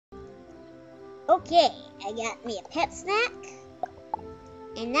Okay, I got me a pet snack.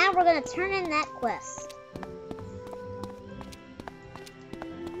 And now we're gonna turn in that quest.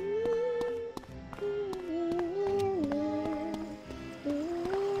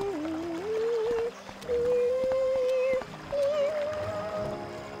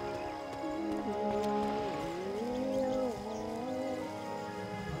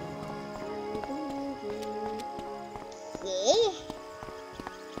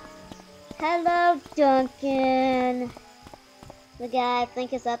 Hello, Duncan. The guy I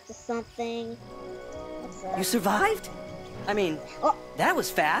think is up to something. What's up? You survived? I mean, that was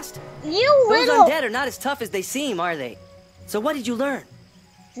fast. You Those little... undead are not as tough as they seem, are they? So what did you learn?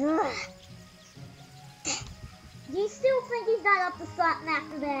 Ugh. Do you still think he's not up to something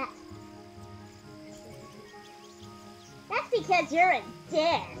after that? That's because you're a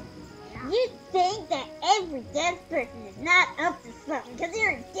dead. You think that every deaf person is not up to something because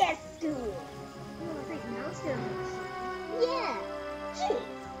you're in deaf school. Oh, I think Mel's doing this. Yeah. Jeez.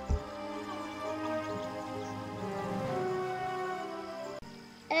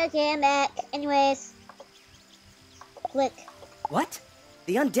 Okay, I'm back. Anyways. Click. What?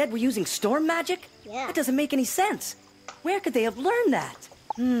 The undead were using storm magic? Yeah. That doesn't make any sense. Where could they have learned that?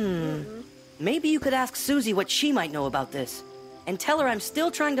 Maybe you could ask Susie what she might know about this. And tell her I'm still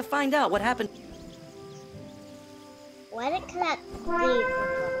trying to find out what happened. Why did that leave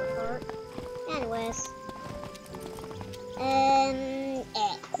apart? Anyways.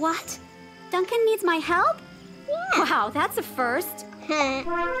 What? Duncan needs my help? Yeah. Wow, that's a first.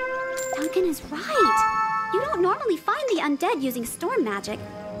 Duncan is right. You don't normally find the undead using storm magic.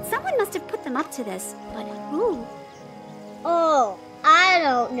 Someone must have put them up to this, but who? Oh, I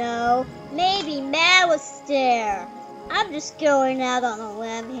don't know. Maybe Malistaire. I'm just going out on a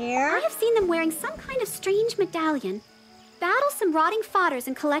limb here. I have seen them wearing some kind of strange medallion. Battle some rotting fodders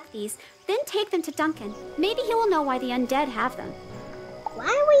and collect these, then take them to Duncan. Maybe he will know why the undead have them. Why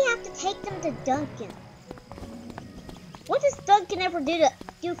do we have to take them to Duncan? What does Duncan ever do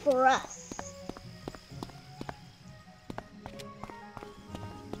for us?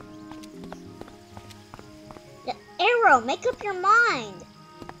 The arrow, make up your mind.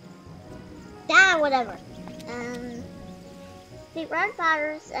 Whatever. Beat rotten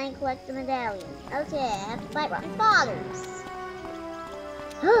fodders and collect the medallion. Okay, I have to fight rotten fodders.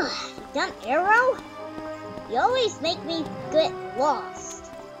 You done arrow? You always make me get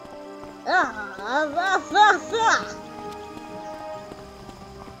lost.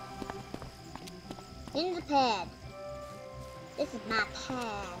 In the pad. This is my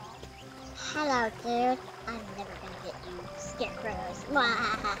pad. Hello, dude. I'm never gonna get you, scarecrows.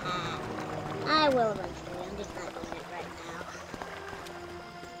 I will eventually. I'm just not doing it right now.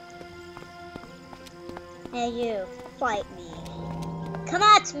 Hey, you. Fight me. Come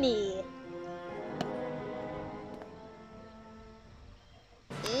at me.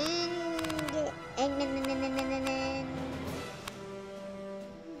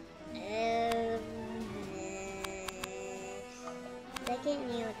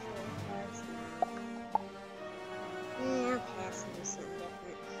 I'll pass and do something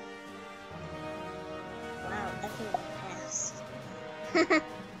different. Wow, I think I passed.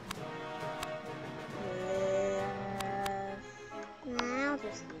 I'll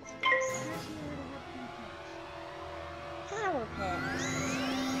just use this. Power picks.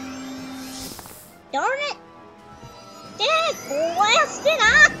 Darn it! Dang, blasted! I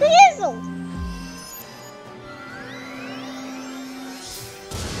fizzled!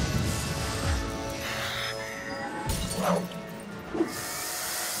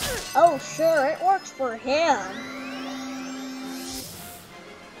 Oh, sure, it works for him.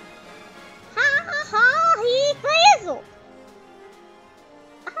 Ha ha ha, he fizzled.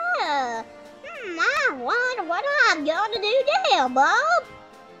 I wonder what I'm gonna do now, Bob.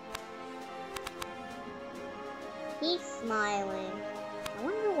 He's smiling. I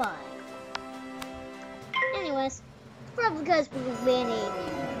wonder why. Anyways, probably because we're winning.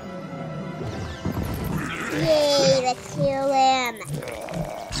 Yay, let's kill him.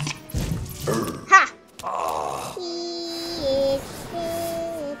 Ha! He is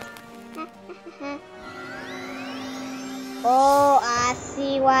dead. Oh, I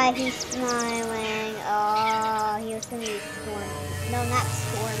see why he's smiling. Oh, he was gonna be Storm. No, not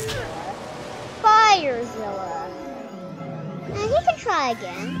Stormzilla. Firezilla. Now he can try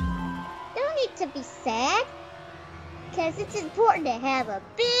again. Don't need to be sad. Because it's important to have a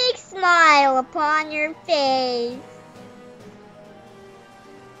big smile upon your face.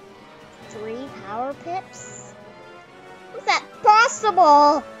 3 power pips? How's that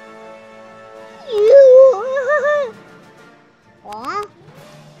possible? You. Aw.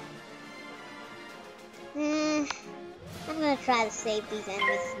 try to save these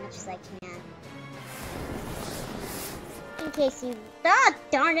enemies as much as I can. In case you... Ah,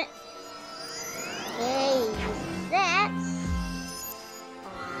 darn it! Okay, use that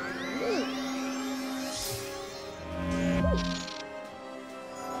on me. Sweet.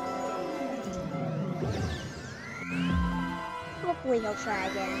 Hopefully he'll try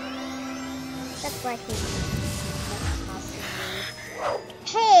again. That's likely most possibly.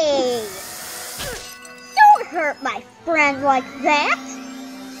 Hey! Don't hurt my friend like that!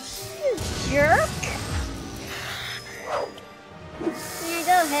 You jerk! Yeah,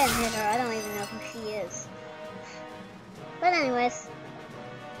 go ahead and hit her. I don't even know who she is. But anyways,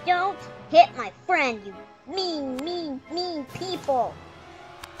 don't hit my friend, you mean people!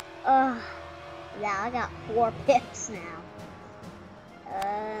 Yeah, I got 4 pips now.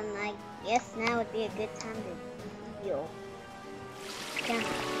 I guess now would be a good time to heal. Come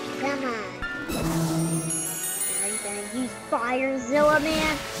on. Are you gonna use Firezilla,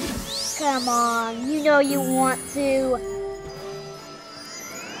 man? Come on, you know you want to.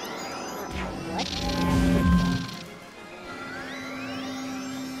 What?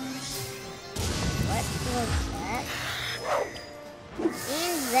 What was that?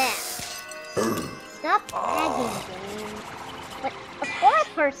 And that. Stop lagging, game. But a 4th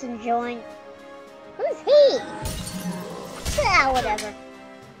person joined. Who's he? Ah, whatever.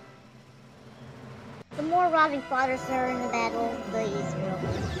 The more robbing fathers are in the battle, the easier it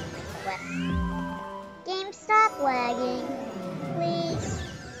will be my quest. Game, stop lagging, please.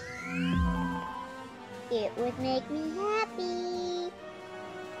 It would make me happy.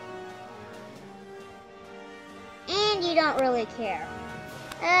 And you don't really care.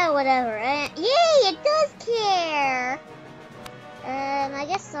 Whatever. Yay, it does care! I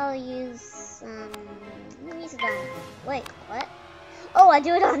guess I'll use, let me use it on... Wait, what? Oh, I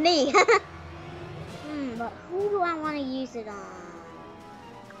do it on me! But who do I want to use it on?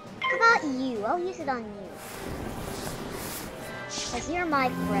 How about you? I'll use it on you. Because you're my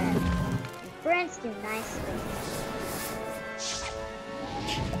friend. And friends do nice things.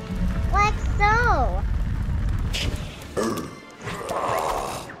 Like so!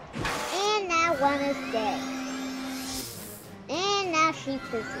 And now one is dead. And now she's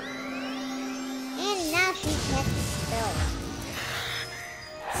busy. And now she can't spell.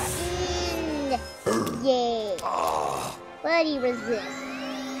 And yay. But he resists.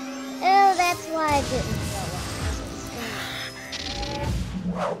 Oh, that's why I didn't go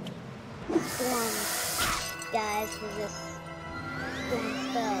on. Storm guys resist storm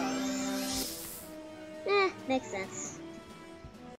spells. Makes sense.